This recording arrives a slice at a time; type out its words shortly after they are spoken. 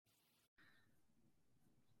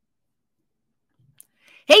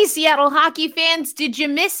Hey, Seattle hockey fans, did you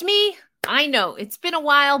miss me? I know it's been a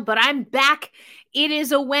while, but I'm back. It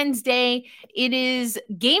is a Wednesday. It is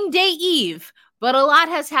game day eve, but a lot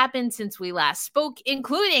has happened since we last spoke,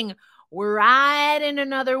 including we're riding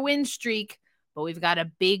another win streak, but we've got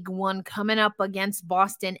a big one coming up against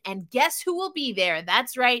Boston. And guess who will be there?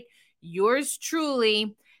 That's right, yours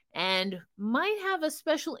truly, and might have a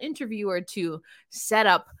special interview or two set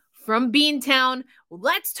up from Beantown.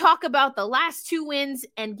 Let's talk about the last two wins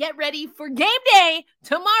and get ready for game day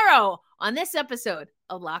tomorrow on this episode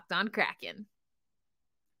of Locked On Kraken.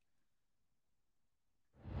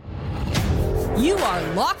 You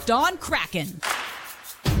are Locked On Kraken,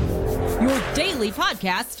 your daily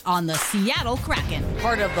podcast on the Seattle Kraken,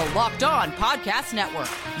 part of the Locked On Podcast Network,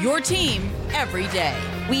 your team every day.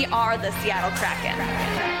 We are the Seattle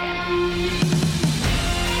Kraken.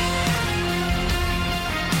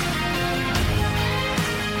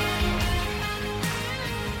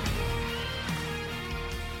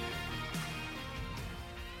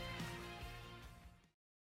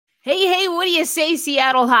 Hey, what do you say,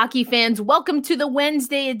 Seattle hockey fans? Welcome to the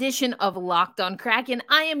Wednesday edition of Locked On Kraken.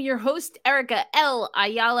 I am your host, Erica L.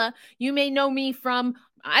 Ayala. You may know me from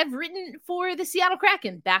I've written for the Seattle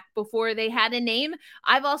Kraken back before they had a name.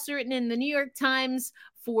 I've also written in the New York Times,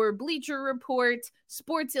 for Bleacher Report,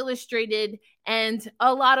 Sports Illustrated, and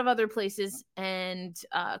a lot of other places, and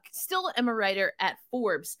still am a writer at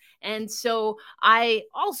Forbes. And so I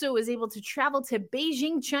also was able to travel to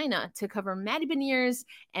Beijing, China to cover Maddie Beniers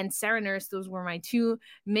and Sarah Nurse. Those were my two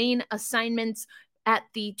main assignments at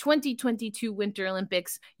the 2022 Winter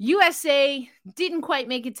Olympics. USA didn't quite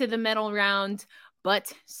make it to the medal round,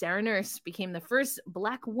 but Sarah Nurse became the first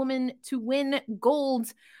Black woman to win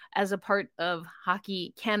gold as a part of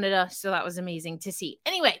Hockey Canada. So that was amazing to see.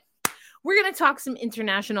 Anyway, we're going to talk some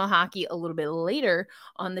international hockey a little bit later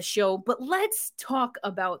on the show, but let's talk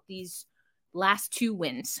about these last two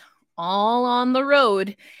wins, all on the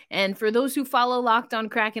road. And for those who follow Locked On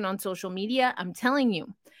Kraken on social media, I'm telling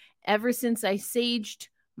you, ever since I saged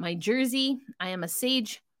my jersey, I am a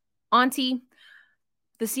Sage auntie,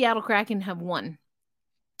 the Seattle Kraken have won.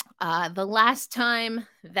 The last time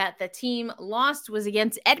that the team lost was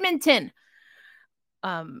against Edmonton,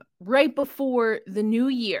 right before the new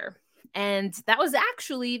year. And that was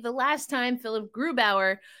actually the last time Philip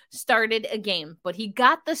Grubauer started a game. But he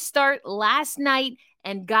got the start last night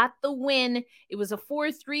and got the win. It was a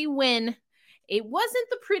 4-3 win. It wasn't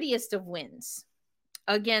the prettiest of wins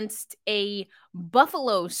against a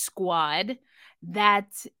Buffalo squad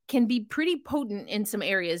that can be pretty potent in some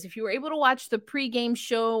areas. If you were able to watch the pregame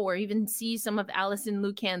show or even see some of Alison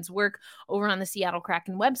Lukan's work over on the Seattle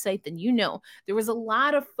Kraken website, then you know there was a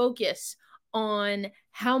lot of focus on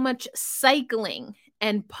how much cycling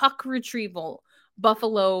and puck retrieval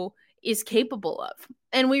Buffalo is capable of.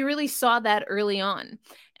 And we really saw that early on.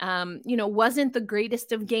 Wasn't the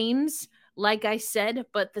greatest of games, like I said,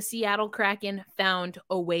 but the Seattle Kraken found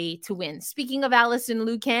a way to win. Speaking of Alison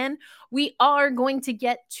Lukan, we are going to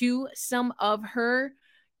get to some of her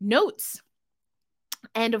notes.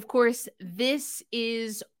 And of course, this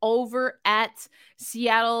is over at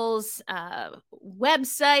Seattle's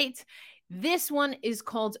website. This one is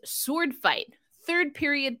called Sword Fight. Third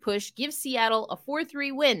period push gives Seattle a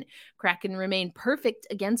 4-3 win. Kraken remain perfect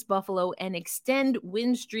against Buffalo and extend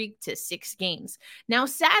win streak to 6 games. Now,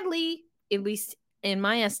 sadly, at least in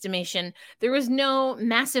my estimation, there was no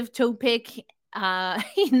massive toe pick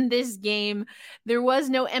in this game. There was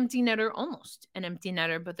no empty netter, almost an empty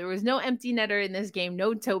netter, but there was no empty netter in this game.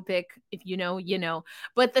 No toe pick. If you know, you know.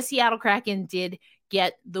 But the Seattle Kraken did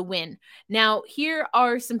get the win. Now, here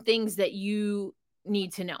are some things that you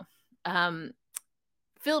need to know.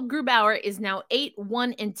 Philip Grubauer is now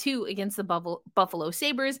 8-1-2 against the Buffalo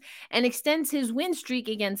Sabres and extends his win streak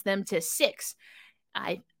against them to 6.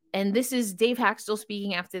 And this is Dave Haxtell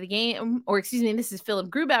speaking after the game, this is Philip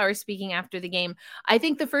Grubauer speaking after the game. I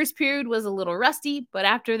think the first period was a little rusty, but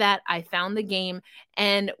after that, I found the game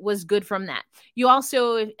and was good from that. You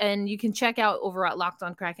also, and you can check out over at Locked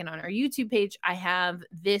On Kraken on our YouTube page, I have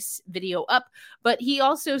this video up, but he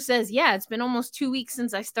also says, yeah, it's been almost 2 weeks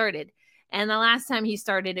since I started. And the last time he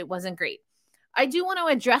started, it wasn't great. I do want to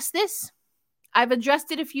address this. I've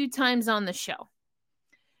addressed it a few times on the show.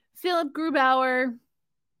 Philip Grubauer,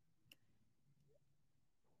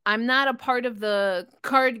 I'm not a part of the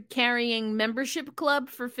card-carrying membership club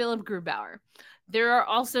for Philip Grubauer. There are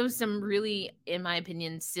also some really, in my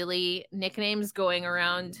opinion, silly nicknames going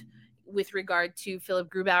around with regard to Philip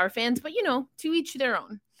Grubauer fans, but to each their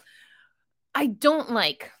own. I don't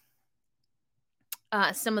like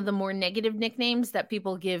some of the more negative nicknames that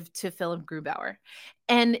people give to Philipp Grubauer.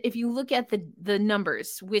 And if you look at the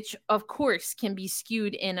numbers, which of course can be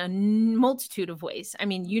skewed in a multitude of ways. I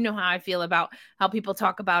mean, you know how I feel about how people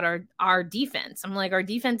talk about our defense. I'm like, our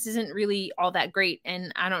defense isn't really all that great.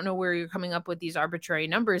 And I don't know where you're coming up with these arbitrary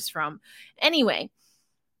numbers from. Anyway,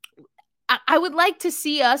 I would like to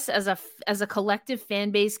see us as a collective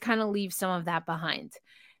fan base kind of leave some of that behind.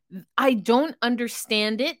 I don't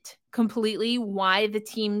understand it completely why the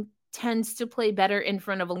team tends to play better in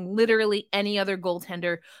front of literally any other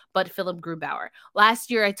goaltender but Philipp Grubauer. Last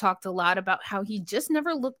year, I talked a lot about how he just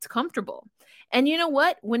never looked comfortable. And you know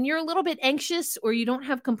what? When you're a little bit anxious or you don't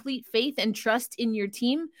have complete faith and trust in your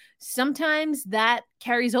team, sometimes that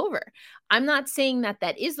carries over. I'm not saying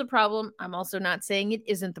that is the problem. I'm also not saying it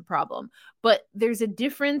isn't the problem. But there's a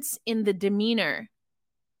difference in the demeanor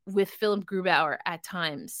with Philipp Grubauer at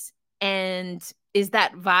times. And is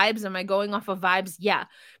that vibes? Am I going off of vibes? Yeah,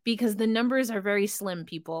 because the numbers are very slim,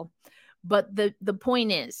 people. But the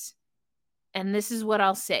point is, and this is what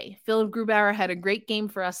I'll say, Philipp Grubauer had a great game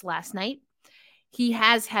for us last night. He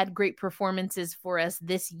has had great performances for us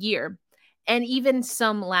this year, and even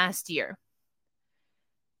some last year.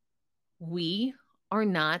 We are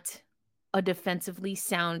not a defensively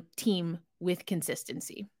sound team with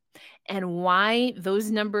consistency. And why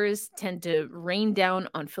those numbers tend to rain down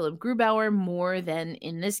on Philipp Grubauer more than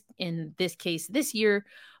in this case this year,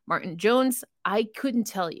 Martin Jones, I couldn't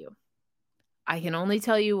tell you. I can only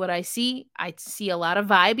tell you what I see. I see a lot of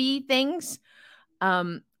vibey things.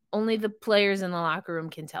 Only the players in the locker room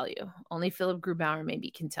can tell you. Only Philipp Grubauer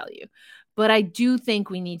maybe can tell you. But I do think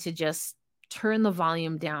we need to just turn the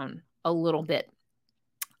volume down a little bit.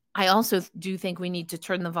 I also do think we need to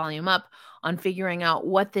turn the volume up on figuring out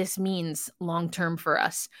what this means long-term for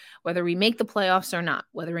us, whether we make the playoffs or not,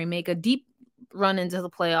 whether we make a deep run into the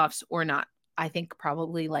playoffs or not. I think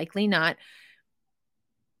probably likely not.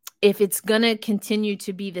 If it's going to continue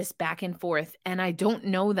to be this back and forth, and I don't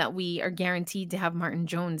know that we are guaranteed to have Martin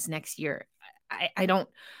Jones next year. I don't,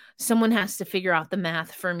 someone has to figure out the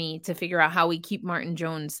math for me to figure out how we keep Martin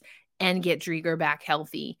Jones and get Driedger back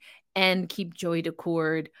healthy and keep Joey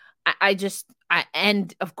Daccord.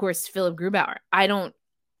 And of course, Philipp Grubauer.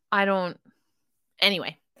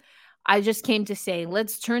 Anyway, I just came to say,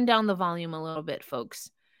 let's turn down the volume a little bit, folks.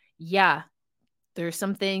 Yeah, there's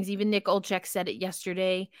some things, even Nick Olczyk said it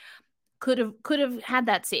yesterday, could have had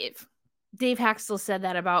that save. Dave Haxtell said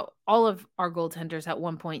that about all of our goaltenders at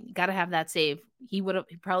one point. Got to have that save. He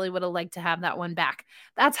probably would have liked to have that one back.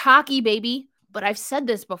 That's hockey, baby. But I've said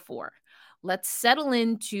this before. Let's settle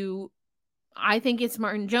into, I think it's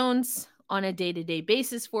Martin Jones on a day-to-day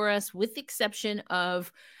basis for us, with the exception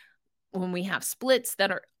of when we have splits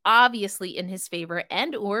that are obviously in his favor,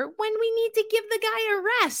 and or when we need to give the guy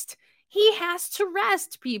a rest. He has to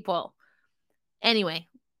rest, people. Anyway,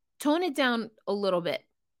 tone it down a little bit.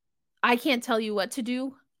 I can't tell you what to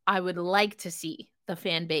do. I would like to see the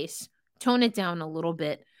fan base tone it down a little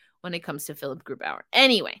bit when it comes to Philipp Grubauer.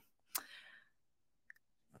 Anyway,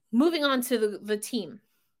 moving on to the team.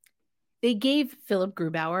 They gave Philipp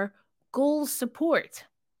Grubauer goal support.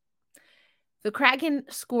 The Kraken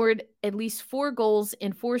scored at least 4 goals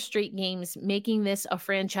in 4 straight games, making this a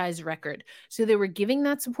franchise record. So they were giving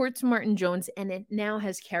that support to Martin Jones, and it now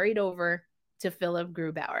has carried over to Philipp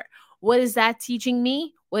Grubauer. What is that teaching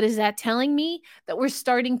me? What is that telling me? That we're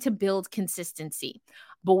starting to build consistency.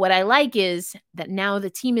 But what I like is that now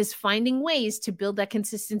the team is finding ways to build that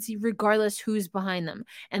consistency regardless who's behind them.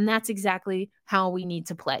 And that's exactly how we need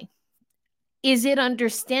to play. Is it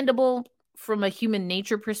understandable from a human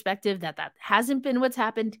nature perspective that hasn't been what's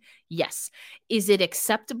happened? Yes. Is it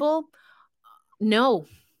acceptable? No,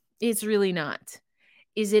 it's really not.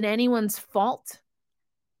 Is it anyone's fault?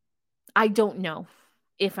 I don't know.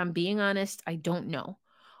 If I'm being honest, I don't know.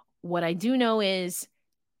 What I do know is,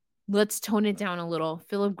 let's tone it down a little.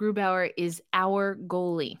 Philipp Grubauer is our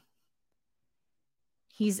goalie.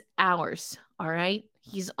 He's ours, all right?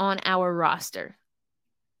 He's on our roster.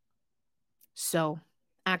 So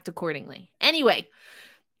act accordingly. Anyway,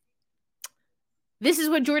 this is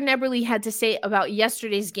what Jordan Eberle had to say about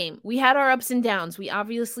yesterday's game. We had our ups and downs. We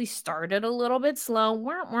obviously started a little bit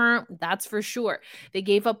slow. That's for sure. They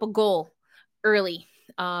gave up a goal early,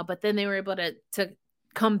 but then they were able to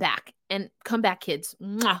come back. And come back, kids.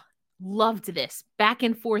 Mwah. Loved this. Back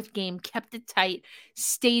and forth game, kept it tight,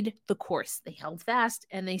 stayed the course. They held fast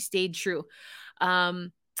and they stayed true.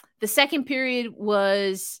 The second period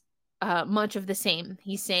was much of the same.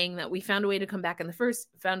 He's saying that we found a way to come back in the first,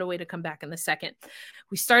 found a way to come back in the second.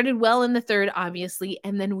 We started well in the third, obviously,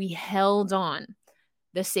 and then we held on.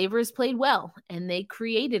 The Sabres played well, and they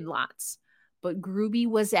created lots. but Gruby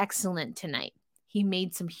was excellent tonight. He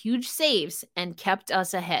made some huge saves and kept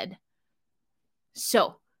us ahead.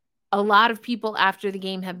 So, a lot of people after the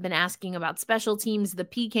game have been asking about special teams, the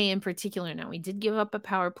PK in particular. Now, we did give up a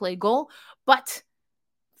power play goal, but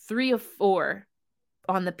 3 of 4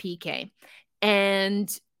 on the PK. And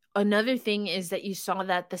another thing is that you saw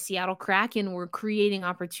that the Seattle Kraken were creating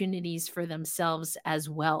opportunities for themselves as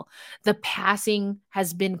well. The passing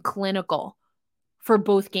has been clinical for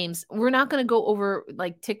both games. We're not going to go over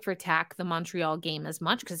like tick for tack the Montreal game as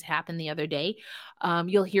much because it happened the other day.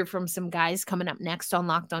 You'll hear from some guys coming up next on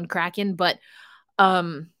Locked on Kraken, but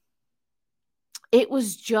it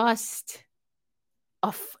was just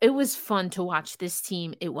it was fun to watch this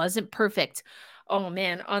team. It wasn't perfect. Oh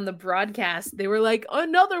man, on the broadcast, they were like,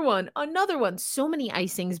 another one. So many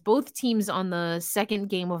icings, both teams on the second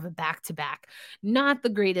game of a back-to-back. Not the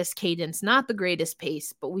greatest cadence, not the greatest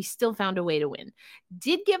pace, but we still found a way to win.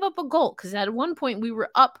 Did give up a goal because at one point we were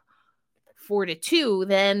up 4-2.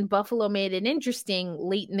 Then Buffalo made it interesting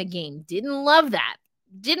late in the game. Didn't love that.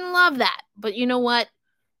 But you know what?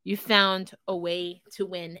 You found a way to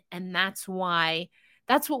win, and that's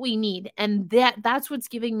what we need. And that's what's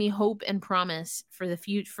giving me hope and promise for the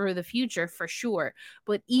future for sure.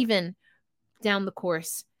 But even down the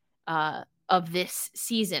course of this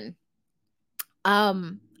season.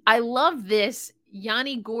 I love this.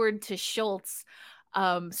 Yanni Gourde to Schultz,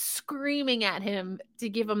 screaming at him to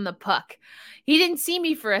give him the puck. He didn't see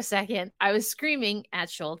me for a second. I was screaming at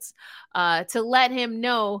Schultz to let him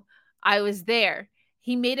know I was there.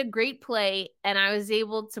 He made a great play, and I was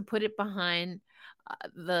able to put it behind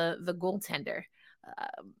the goaltender.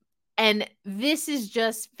 And this is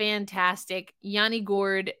just fantastic. Yanni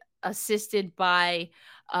Gourde assisted by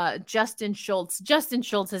Justin Schultz. Justin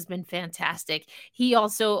Schultz has been fantastic. He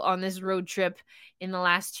also on this road trip in the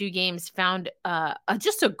last 2 games found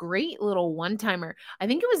just a great little one-timer. I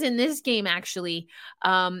think it was in this game actually.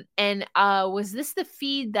 And was this the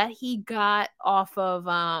feed that he got off of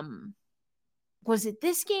was it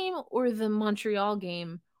this game or the Montreal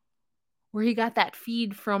game where he got that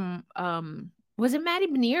feed from was it Matty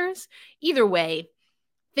Beniers? Either way,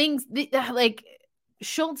 things like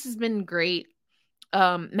Schultz has been great.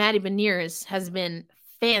 Matty Beniers has been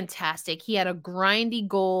fantastic. He had a grindy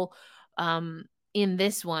goal in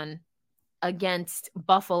this one against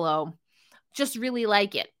Buffalo. Just really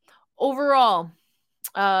like it. Overall,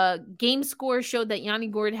 game score showed that Yanni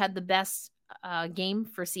Gourde had the best game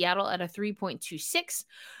for Seattle at a 3.26.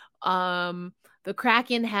 The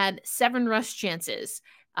Kraken had 7 rush chances.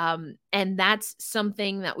 And that's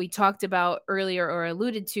something that we talked about earlier or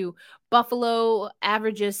alluded to. Buffalo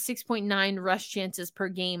averages 6.9 rush chances per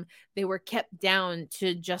game. They were kept down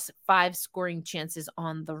to just 5 scoring chances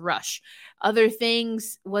on the rush. Other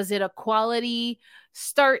things, was it a quality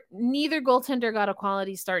start? Neither goaltender got a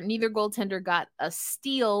quality start. Neither goaltender got a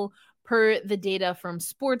steal per the data from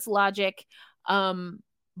Sports Logic.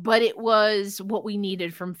 But it was what we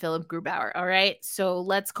needed from Philip Grubauer. All right. So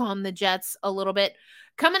let's calm the Jets a little bit.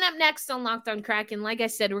 Coming up next on Locked on Kraken, like I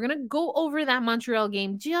said, we're going to go over that Montreal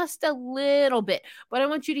game just a little bit, but I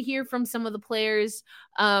want you to hear from some of the players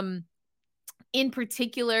in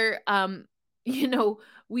particular.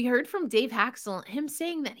 We heard from Dave Haxel, him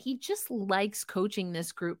saying that he just likes coaching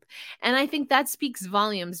this group. And I think that speaks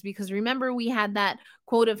volumes because remember, we had that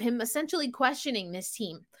quote of him essentially questioning this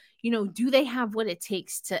team. Do they have what it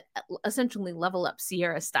takes to essentially level up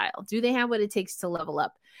Sierra style? Do they have what it takes to level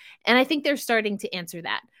up? And I think they're starting to answer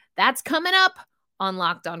that. That's coming up on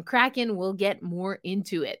Locked on Kraken. We'll get more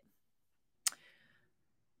into it.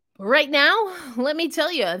 Right now, let me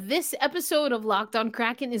tell you, this episode of Locked on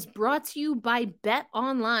Kraken is brought to you by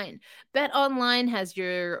BetOnline. BetOnline has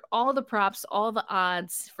all the props, all the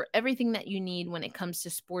odds for everything that you need when it comes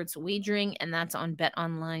to sports wagering, and that's on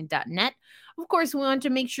betonline.net. Of course, we want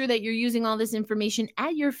to make sure that you're using all this information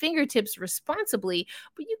at your fingertips responsibly,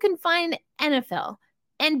 but you can find NFL,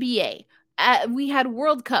 NBA, we had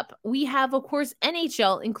World Cup, we have, of course,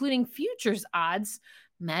 NHL, including futures odds.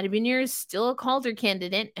 Matty Beniers is still a Calder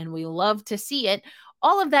candidate, and we love to see it.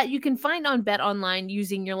 All of that you can find on BetOnline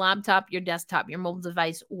using your laptop, your desktop, your mobile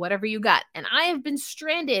device, whatever you got. And I have been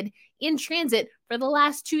stranded in transit for the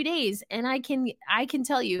last 2 days, and I can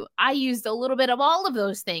tell you, I used a little bit of all of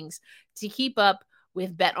those things to keep up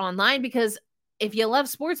with BetOnline, because if you love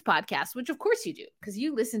sports podcasts, which of course you do, because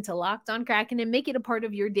you listen to Locked on Kraken and make it a part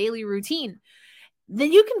of your daily routine,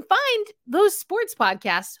 then you can find those sports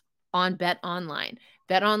podcasts on BetOnline.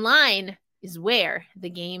 BetOnline is where the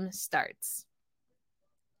game starts.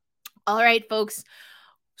 All right, folks.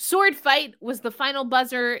 Sword Fight was the final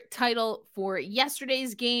buzzer title for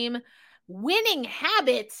yesterday's game. Winning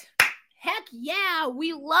Habit Heck yeah,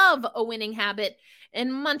 we love a winning habit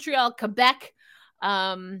in Montreal, Quebec.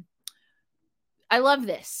 I love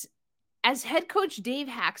this. As head coach Dave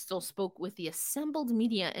Hakstol spoke with the assembled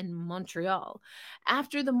media in Montreal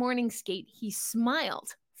after the morning skate, he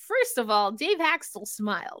smiled. First of all, Dave Hakstol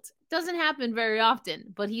smiled. Doesn't happen very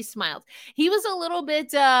often, but he smiled. He was a little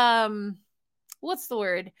bit, what's the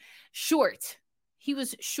word? Short. He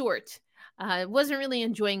was short. Wasn't really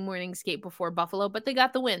enjoying morning skate before Buffalo, but they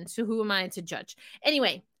got the win. So who am I to judge?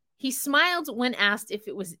 Anyway, he smiled when asked if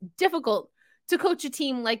it was difficult to coach a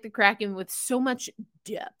team like the Kraken with so much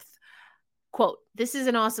depth. Quote, "This is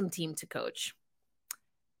an awesome team to coach."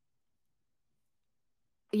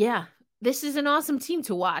 Yeah, this is an awesome team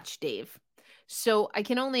to watch, Dave. So I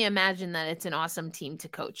can only imagine that it's an awesome team to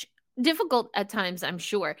coach. Difficult at times, I'm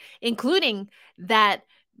sure, including that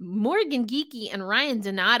Morgan Geekie and Ryan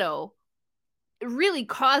Donato, really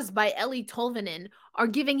caused by Eeli Tolvanen, are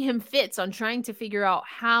giving him fits on trying to figure out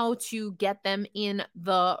how to get them in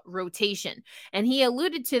the rotation. And he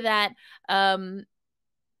alluded to that,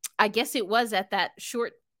 I guess it was at that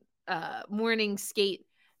short morning skate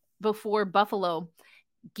before Buffalo.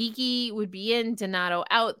 Geekie would be in, Donato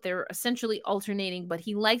out. They're essentially alternating, but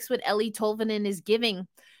he likes what Eeli Tolvanen is giving.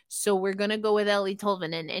 So we're going to go with Eeli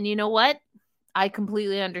Tolvanen. And you know what? I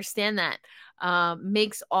completely understand that.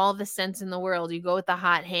 Makes all the sense in the world. You go with the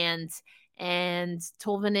hot hands, and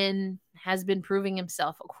Tolvanen has been proving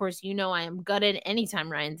himself. Of course, you know I am gutted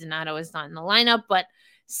anytime Ryan Donato is not in the lineup, but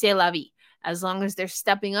c'est la vie. As long as they're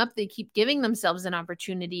stepping up, they keep giving themselves an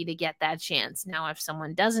opportunity to get that chance. Now, if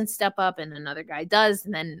someone doesn't step up and another guy does,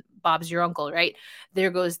 and then Bob's your uncle, right? There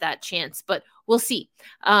goes that chance. But we'll see.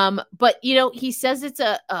 But, you know, he says it's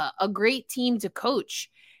a great team to coach.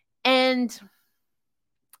 And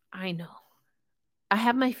I know. I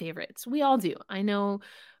have my favorites. We all do. I know.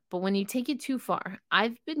 But when you take it too far,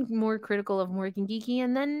 I've been more critical of Morgan Geekie,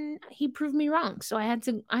 and then he proved me wrong. So I had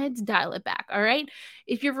to dial it back. All right.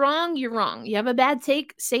 If you're wrong, you're wrong. You have a bad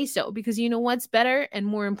take, say so, because you know what's better and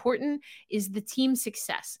more important is the team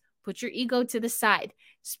success. Put your ego to the side.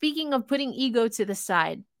 Speaking of putting ego to the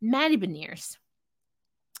side, Matty Beniers.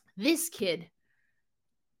 This kid,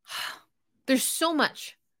 there's so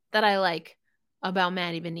much that I like about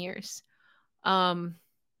Matty Beniers.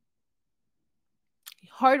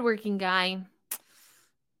 Hardworking guy.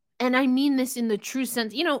 And I mean this in the true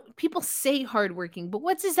sense. You know, people say hardworking, but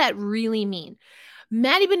what does that really mean?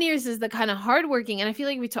 Matty Beniers is the kind of hardworking, and I feel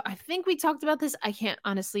like I think we talked about this. I can't,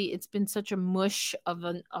 honestly, it's been such a mush of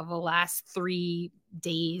a last 3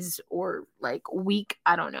 days or like a week.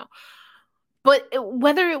 I don't know. But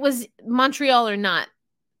whether it was Montreal or not,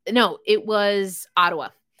 no, it was Ottawa.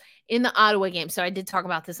 In the Ottawa game. So I did talk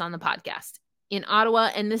about this on the podcast. In Ottawa,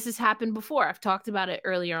 and this has happened before. I've talked about it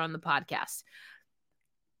earlier on the podcast.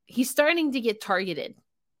 He's starting to get targeted.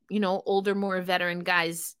 You know, older, more veteran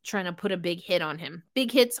guys trying to put a big hit on him. Big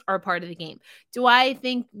hits are part of the game. Do I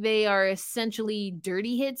think they are essentially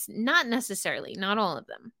dirty hits? Not necessarily. Not all of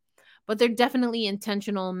them. But they're definitely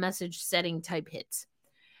intentional message-setting type hits.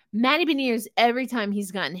 Matty Beniers, every time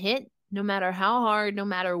he's gotten hit, no matter how hard, no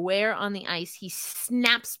matter where on the ice, he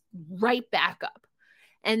snaps right back up.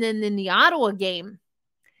 And then in the Ottawa game,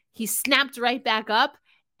 he snapped right back up,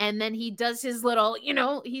 and then he does his little, you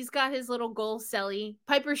know, he's got his little goal celly.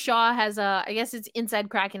 Piper Shaw has I guess it's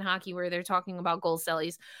Inside Kraken Hockey where they're talking about goal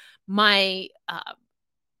cellies. My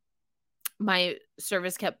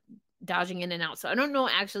service kept dodging in and out. So I don't know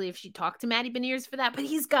actually if she talked to Matty Beniers for that, but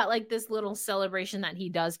he's got like this little celebration that he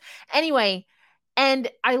does. Anyway, and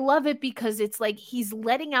I love it because it's like he's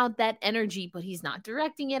letting out that energy, but he's not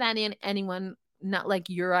directing it at anyone. Not like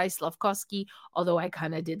Uri Slafkovsky, although I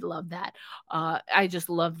kind of did love that. I just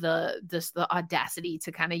love the audacity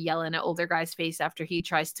to kind of yell in an older guy's face after he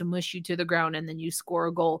tries to mush you to the ground and then you score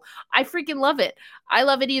a goal. I freaking love it. I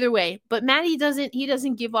love it either way. But Matty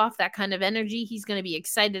doesn't give off that kind of energy. He's going to be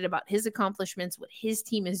excited about his accomplishments, what his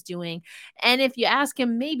team is doing. And if you ask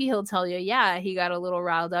him, maybe he'll tell you, yeah, he got a little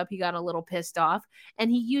riled up. He got a little pissed off. And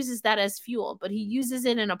he uses that as fuel, but he uses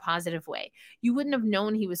it in a positive way. You wouldn't have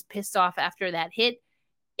known he was pissed off after that hit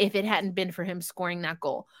if it hadn't been for him scoring that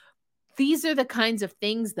goal. These are the kinds of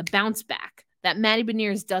things, the bounce back that Matty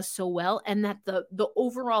Beniers does so well, and that the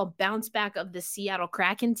overall bounce back of the Seattle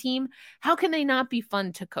Kraken team, how can they not be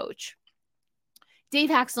fun to coach? Dave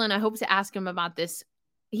Hakstol, I hope to ask him about this.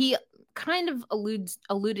 He kind of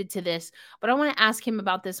alluded to this, but I want to ask him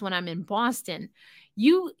about this when I'm in Boston.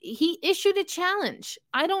 He issued a challenge.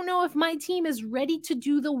 I don't know if my team is ready to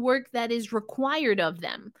do the work that is required of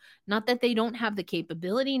them. Not that they don't have the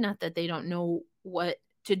capability, not that they don't know what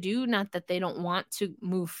to do, not that they don't want to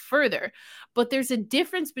move further, but there's a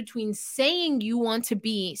difference between saying you want to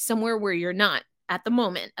be somewhere where you're not at the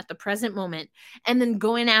moment, at the present moment, and then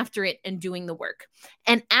going after it and doing the work.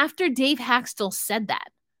 And after Dave Hakstol said that,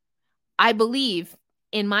 I believe,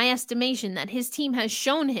 in my estimation, that his team has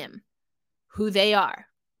shown him who they are.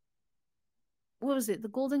 What was it? The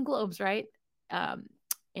Golden Globes, right?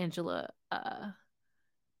 Angela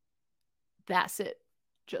Bassett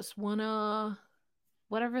just won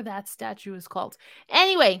whatever that statue is called.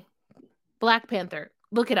 Anyway, Black Panther.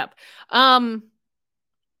 Look it up.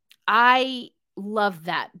 I love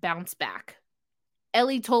that bounce back.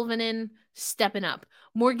 Ellie Tolvanen stepping up.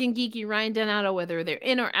 Morgan Geekie, Ryan Donato, whether they're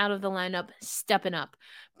in or out of the lineup, stepping up.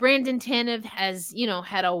 Brandon Tanev has,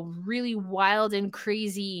 had a really wild and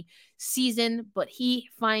crazy season, but he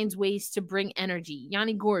finds ways to bring energy.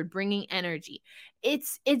 Yanni Gourde bringing energy.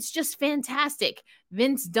 It's just fantastic.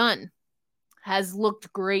 Vince Dunn has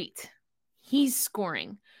looked great. He's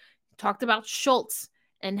scoring. Talked about Schultz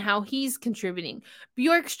and how he's contributing.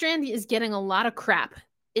 Bjorkstrand is getting a lot of crap,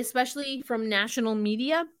 especially from national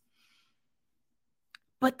media.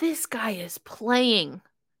 But this guy is playing.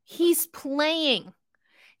 He's playing.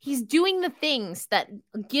 He's doing the things that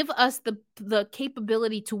give us the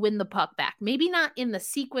capability to win the puck back. Maybe not in the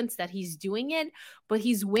sequence that he's doing it, but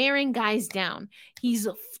he's wearing guys down. He's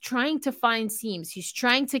trying to find seams. He's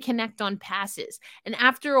trying to connect on passes. And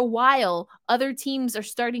after a while, other teams are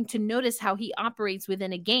starting to notice how he operates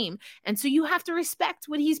within a game. And so you have to respect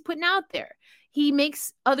what he's putting out there. He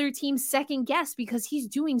makes other teams second guess because he's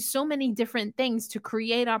doing so many different things to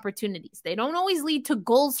create opportunities. They don't always lead to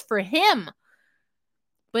goals for him.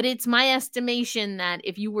 But it's my estimation that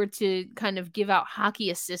if you were to kind of give out hockey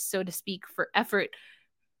assists, so to speak, for effort,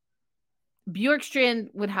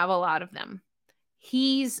 Bjorkstrand would have a lot of them.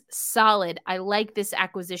 He's solid. I like this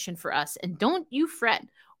acquisition for us. And don't you fret.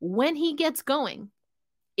 When he gets going,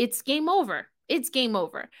 it's game over. It's game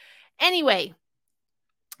over. Anyway,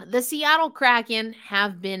 the Seattle Kraken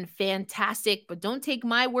have been fantastic, but don't take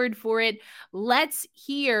my word for it. Let's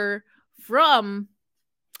hear from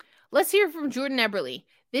Jordan Eberle.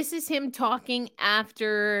 This is him talking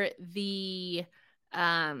after the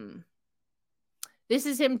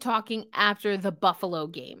Buffalo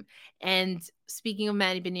game. And speaking of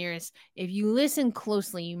Matty Beniers, if you listen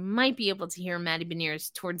closely, you might be able to hear Matty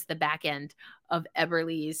Beniers towards the back end of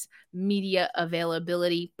Eberle's media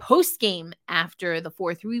availability post-game after the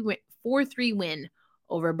 4-3 win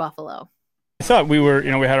over Buffalo. I thought we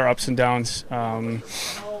had our ups and downs.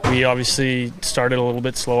 We obviously started a little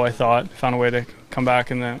bit slow, I thought. Found a way to come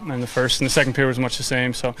back in the first. And the second period was much the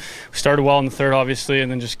same. So we started well in the third, obviously,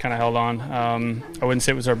 and then just kind of held on. I wouldn't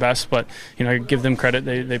say it was our best, but, I give them credit.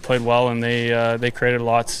 They played well, and they created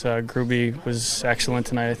lots. Gruby was excellent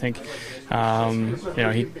tonight, I think.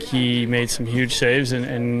 He made some huge saves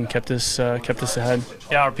and kept us ahead.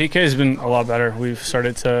 Yeah, our PK has been a lot better. We've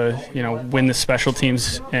started to win the special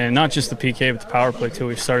teams, and not just the PK but the power play too.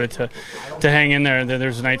 We've started to hang in there.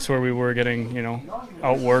 There's nights where we were getting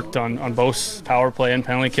outworked on both power play and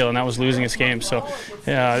penalty kill, and that was losing us games. So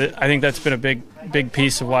yeah, I think that's been a big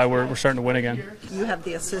piece of why we're starting to win again. You have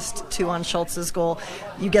the assist too on Schultz's goal.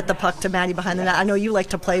 You get the puck to Matty behind the net. I know you like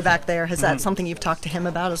to play back there. Is that something you've talked to him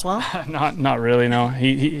about as well? Not really. No.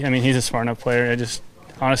 He's a smart enough player. I just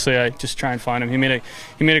try and find him. He made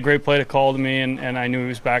a great play to call to me, and I knew he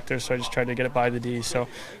was back there, so I just tried to get it by the D. So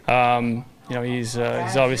he's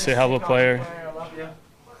obviously a hell of a player.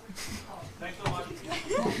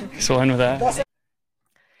 So we'll end with that.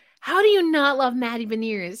 How do you not love Matty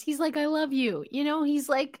Beniers? He's like, I love you.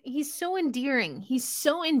 He's so endearing. He's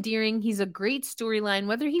so endearing. He's a great storyline.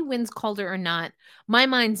 Whether he wins Calder or not, my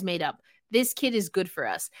mind's made up. This kid is good for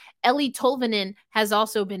us. Ellie Tolvanen has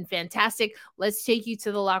also been fantastic. Let's take you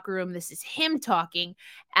to the locker room. This is him talking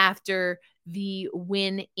after the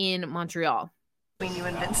win in Montreal. Between you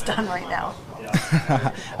and Vince Dunn right now?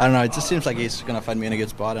 I don't know. It just seems like he's going to find me in a good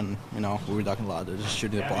spot, and, we were talking a lot. They're just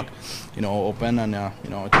shooting the puck, open, and,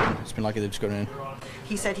 it's been lucky they've just got it in.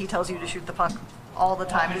 He said he tells you to shoot the puck all the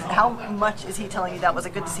time. How much is he telling you that? Was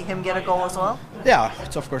it good to see him get a goal as well? Yeah,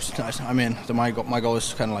 it's of course nice. I mean, my goal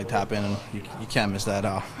is kind of like tap in, and you can't miss that.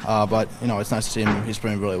 But it's nice to see him. He's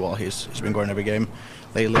playing really well. He's been going every game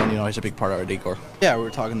lately, and he's a big part of our decor. Yeah, we were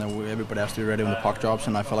talking that everybody has to be ready when the puck drops,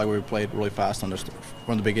 and I felt like we played really fast from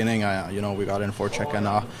the beginning. We got in forecheck,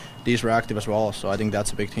 and these were active as well. So I think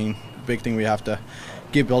that's a big thing we have to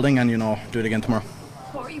keep building, and do it again tomorrow.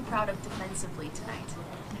 What were you proud of defensively tonight?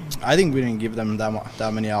 I think we didn't give them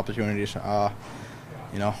that many opportunities.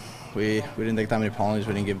 we didn't take that many penalties.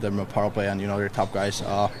 We didn't give them a power play, and their top guys,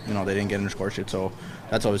 they didn't get in the score sheet. So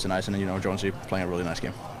that's always nice. And Jonesy playing a really nice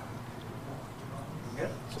game.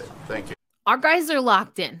 Thank you. Our guys are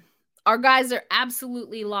locked in. Our guys are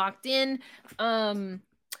absolutely locked in. But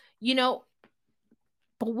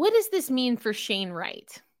what does this mean for Shane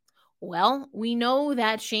Wright? Well, we know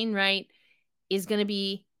that Shane Wright is going to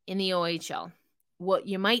be in the OHL. What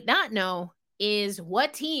you might not know is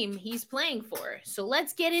what team he's playing for. So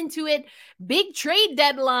let's get into it. Big trade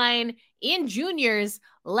deadline in juniors.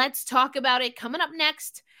 Let's talk about it coming up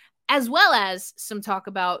next, as well as some talk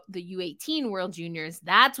about the U18 World Juniors.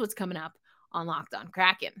 That's what's coming up on Locked On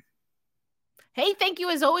Kraken. Hey, thank you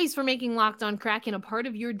as always for making Locked On Kraken a part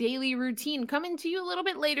of your daily routine. Coming to you a little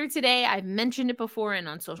bit later today. I've mentioned it before and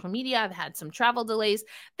on social media. I've had some travel delays.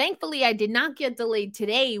 Thankfully, I did not get delayed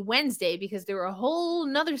today, Wednesday, because there were a whole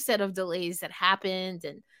nother set of delays that happened,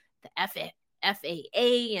 and the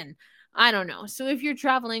FAA and I don't know. So if you're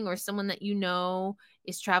traveling or someone that you know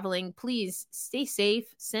is traveling, please stay safe,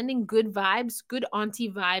 sending good vibes, good auntie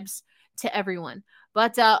vibes to everyone.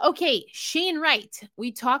 But, okay, Shane Wright,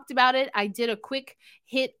 we talked about it. I did a quick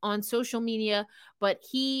hit on social media, but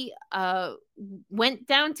he went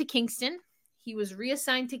down to Kingston. He was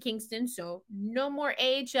reassigned to Kingston, so no more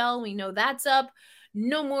AHL. We know that's up.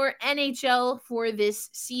 No more NHL for this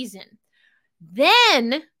season.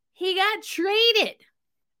 Then he got traded.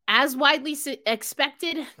 As widely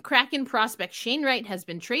expected, Kraken prospect Shane Wright has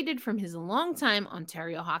been traded from his longtime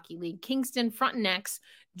Ontario Hockey League Kingston Frontenacs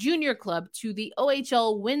junior club to the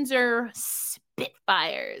OHL Windsor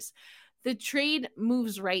Spitfires. The trade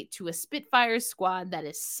moves Wright to a Spitfires squad that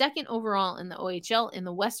is second overall in the OHL in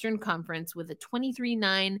the Western Conference with a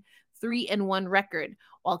 23-9, 3-1 record,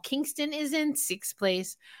 while Kingston is in sixth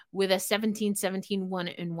place with a 17-17,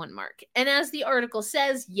 1-1 mark. And as the article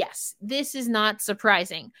says, yes, this is not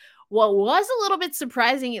surprising. What was a little bit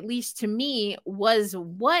surprising, at least to me, was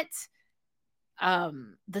what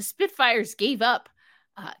the Spitfires gave up.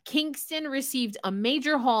 Kingston received a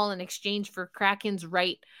major haul in exchange for Kraken's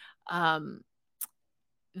Wright. The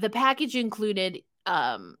package included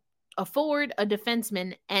a forward, a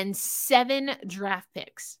defenseman, and 7 draft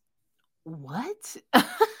picks. What?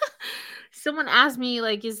 Someone asked me,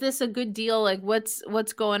 is this a good deal?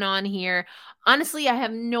 What's going on here? Honestly, I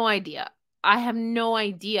have no idea.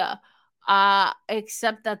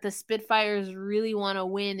 Except that the Spitfires really want to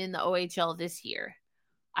win in the OHL this year.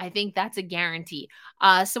 I think that's a guarantee.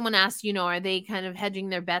 Someone asked, are they kind of hedging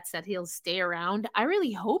their bets that he'll stay around? I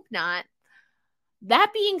really hope not.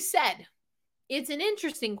 That being said, it's an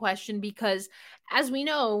interesting question because, as we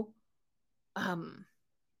know,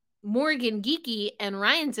 Morgan Geekie and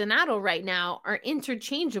Ryan Donato right now are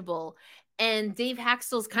interchangeable, and Dave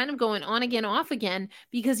Haxtell's kind of going on again, off again,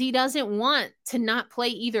 because he doesn't want to not play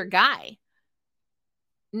either guy.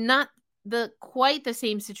 Not quite the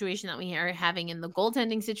same situation that we are having in the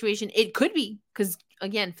goaltending situation. It could be because,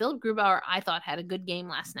 again, Philip Grubauer, I thought, had a good game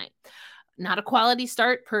last night. Not a quality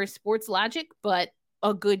start per sports logic, but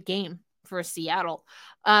a good game for Seattle.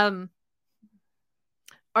 Are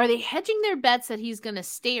they hedging their bets that he's going to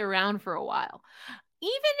stay around for a while?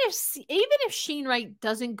 Even if Shane Wright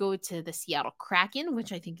doesn't go to the Seattle Kraken,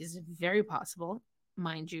 which I think is very possible,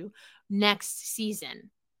 mind you, next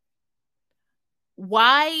season,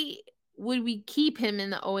 why would we keep him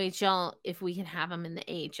in the OHL if we can have him in the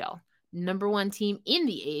AHL? Number one team in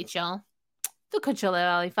the AHL, the Coachella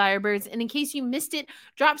Valley Firebirds. And in case you missed it,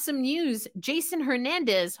 drop some news. Jason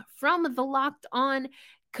Hernandez from the Locked On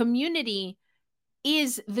community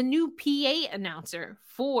is the new PA announcer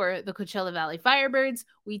for the Coachella Valley Firebirds.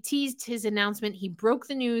 We teased his announcement. He broke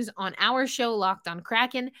the news on our show, Locked On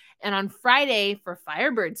Kraken. And on Friday, for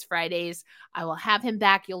Firebirds Fridays, I will have him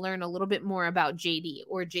back. You'll learn a little bit more about JD,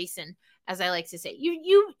 or Jason, as I like to say.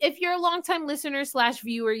 You, if you're a longtime listener /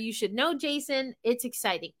 viewer, you should know Jason. It's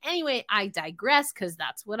exciting. Anyway, I digress because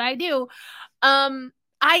that's what I do.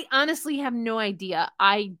 I honestly have no idea.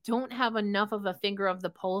 I don't have enough of a finger of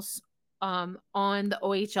the pulse on the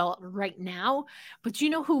OHL right now, but you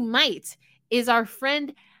know who might is our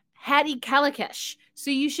friend Hattie Kalakash.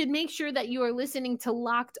 So you should make sure that you are listening to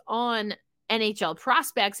Locked On NHL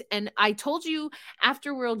Prospects. And I told you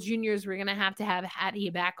after World Juniors, we're going to have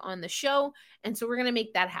Hattie back on the show. And so we're going to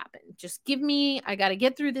make that happen. Just I got to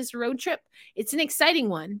get through this road trip. It's an exciting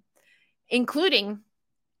one, including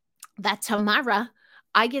that tomorrow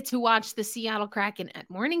I get to watch the Seattle Kraken at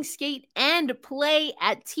morning skate and play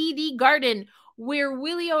at TD Garden, where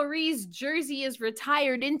Willie O'Ree's jersey is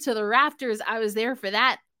retired into the rafters. I was there for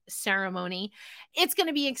that ceremony. It's going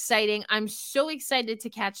to be exciting. I'm so excited to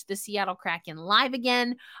catch the Seattle Kraken live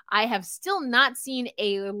again. I have still not seen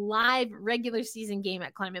a live regular season game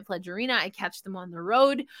at Climate Pledge Arena. I catch them on the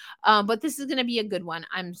road, but this is going to be a good one.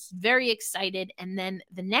 I'm very excited. And then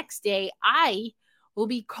the next day, I will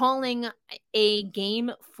be calling a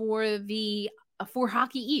game for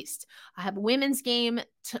Hockey East. I have a women's game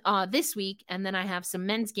this week, and then I have some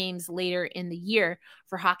men's games later in the year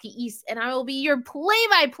for Hockey East, and I will be your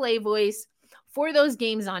play-by-play voice for those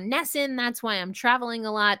games on NESN. That's why I'm traveling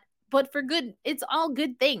a lot, but for good, it's all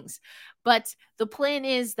good things. But the plan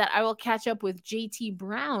is that I will catch up with JT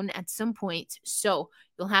Brown at some point, so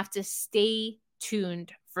you'll have to stay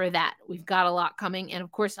tuned for that. We've got a lot coming. And of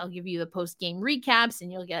course, I'll give you the post-game recaps,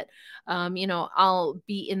 and you'll get, I'll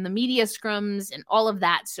be in the media scrums and all of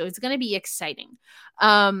that. So it's going to be exciting.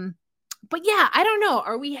 But yeah, I don't know.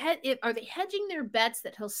 Are they hedging their bets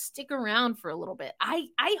that he'll stick around for a little bit? I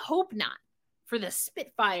hope not for the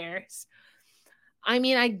Spitfires. I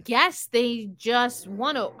mean, I guess they just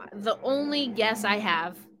want to, the only guess I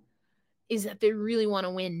have is that they really want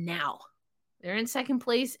to win now. They're in second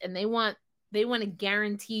place, and they want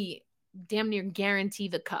to damn near guarantee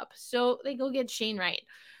the cup. So they go get Shane Wright.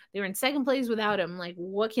 They were in second place without him. Like,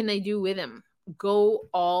 what can they do with him? Go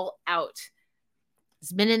all out.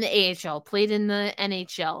 He's been in the AHL, played in the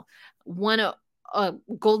NHL, won a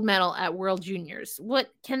gold medal at World Juniors. What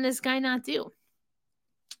can this guy not do?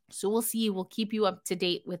 So we'll see. We'll keep you up to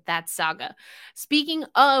date with that saga. Speaking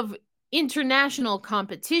of international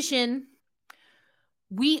competition,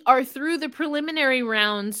 we are through the preliminary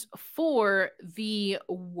rounds for the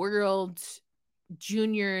World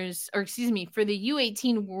Juniors, for the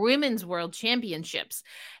U18 Women's World Championships.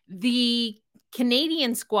 The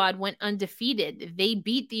Canadian squad went undefeated. They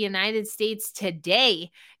beat the United States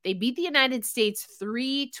today. They beat the United States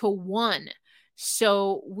 3-1.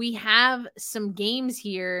 So we have some games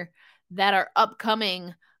here that are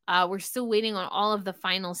upcoming. We're still waiting on all of the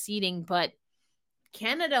final seeding, but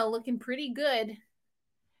Canada looking pretty good.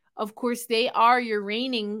 Of course, they are your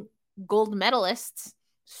reigning gold medalists,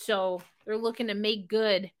 so they're looking to make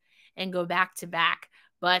good and go back to back.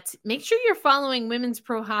 But make sure you're following Women's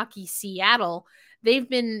Pro Hockey Seattle. They've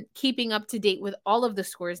been keeping up to date with all of the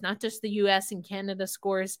scores, not just the US and Canada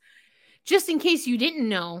scores. Just in case you didn't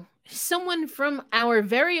know, someone from our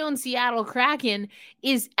very own Seattle Kraken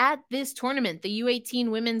is at this tournament, the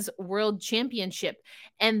U18 Women's World Championship,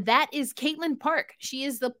 and that is Caitlin Parker.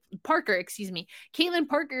 Caitlin Parker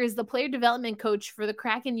is the player development coach for the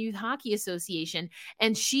Kraken Youth Hockey Association,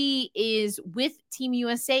 and she is with Team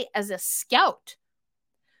USA as a scout.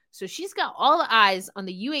 So she's got all the eyes on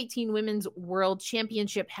the U18 Women's World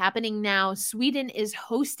Championship happening now. Sweden is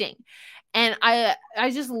hosting. And I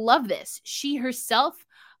just love this. She herself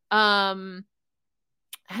has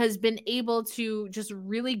been able to just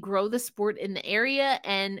really grow the sport in the area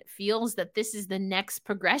and feels that this is the next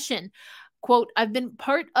progression. Quote, I've been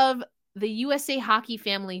part of the USA Hockey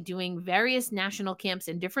family doing various national camps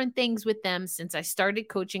and different things with them since I started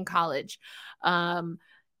coaching college.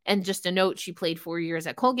 And just a note, she played 4 years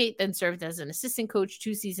at Colgate, then served as an assistant coach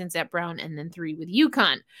 2 seasons at Brown, and then 3 with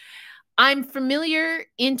UConn. I'm familiar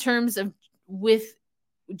in terms of with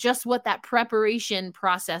just what that preparation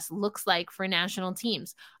process looks like for national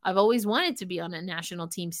teams. I've always wanted to be on a national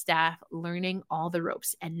team staff, learning all the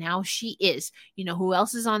ropes, and now she is. You know who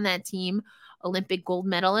else is on that team? Olympic gold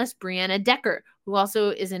medalist Brianna Decker, who also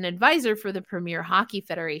is an advisor for the Premier Hockey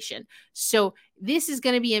Federation. So this is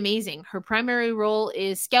going to be amazing. Her primary role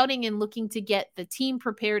is scouting and looking to get the team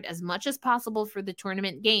prepared as much as possible for the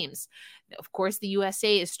tournament games. Of course, the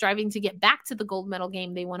USA is striving to get back to the gold medal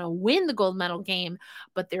game. They want to win the gold medal game,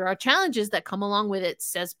 but there are challenges that come along with it,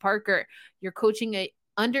 says Parker. You're coaching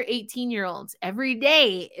under 18-year-olds. Every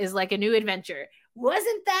day is like a new adventure.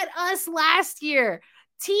 Wasn't that us last year?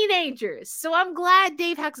 Teenagers. So I'm glad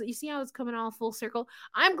Dave Haxel, you see how it's coming all full circle?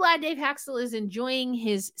 I'm glad Dave Haxel is enjoying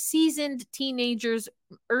his seasoned teenagers,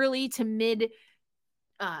 early to mid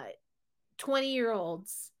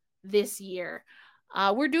 20-year-olds this year.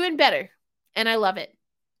 We're doing better, and I love it.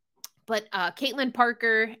 But Caitlin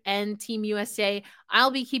Parker and Team USA,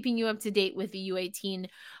 I'll be keeping you up to date with the U18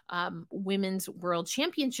 Women's World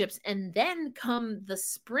Championships. And then come the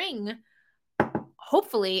spring,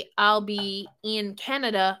 hopefully I'll be in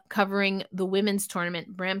Canada covering the women's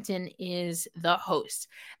tournament. Brampton is the host.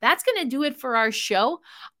 That's going to do it for our show.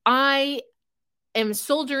 I am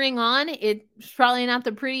soldiering on. It's probably not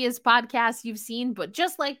the prettiest podcast you've seen, but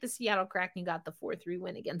just like the Seattle Kraken got the 4-3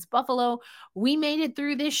 win against Buffalo, we made it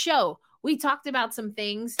through this show. We talked about some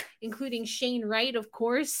things, including Shane Wright, of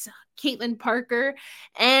course, Caitlin Parker,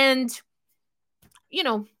 and,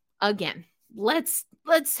 again, let's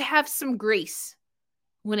have some grace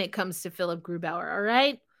when it comes to Philip Grubauer, all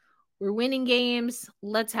right? We're winning games.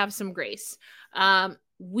 Let's have some grace.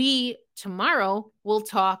 We tomorrow will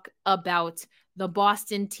talk about the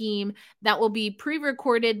Boston team. That will be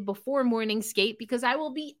pre-recorded before morning skate because I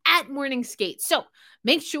will be at morning skate. So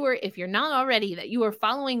make sure, if you're not already, that you are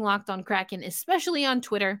following Locked on Kraken, especially on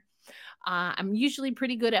Twitter. I'm usually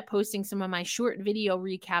pretty good at posting some of my short video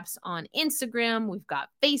recaps on Instagram. We've got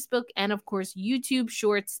Facebook and, of course, YouTube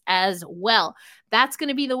Shorts as well. That's going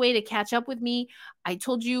to be the way to catch up with me. I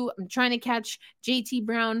told you I'm trying to catch JT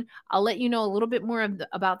Brown. I'll let you know a little bit more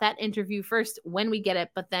about that interview first when we get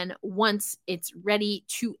it, but then once it's ready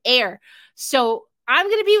to air. So I'm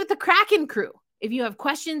going to be with the Kraken crew. If you have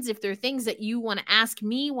questions, if there are things that you want to ask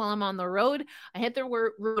me while I'm on the road, I hit the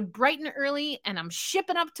road bright and early and I'm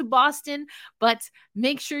shipping up to Boston, but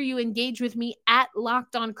make sure you engage with me at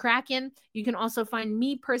Locked on Kraken. You can also find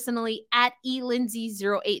me personally at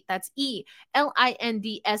elindsay08. That's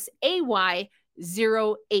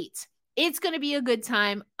ELINDSAY08. It's going to be a good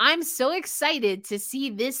time. I'm so excited to see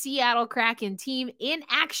this Seattle Kraken team in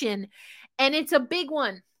action, and it's a big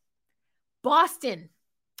one. Boston.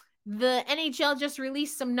 The NHL just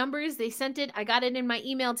released some numbers. They sent it. I got it in my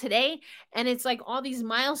email today. And it's like all these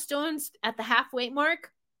milestones at the halfway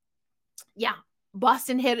mark. Yeah,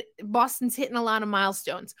 Boston's hitting a lot of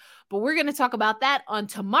milestones. But we're going to talk about that on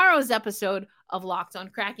tomorrow's episode of Locked on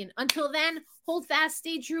Kraken. Until then, hold fast,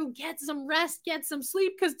 stay true, get some rest, get some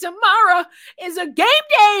sleep, because tomorrow is a game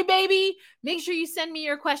day, baby. Make sure you send me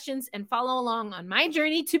your questions and follow along on my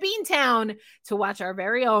journey to Beantown to watch our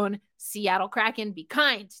very own Seattle Kraken. Be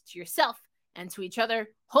kind to yourself and to each other.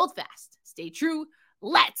 Hold fast, stay true.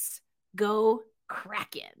 Let's go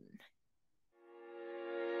Kraken.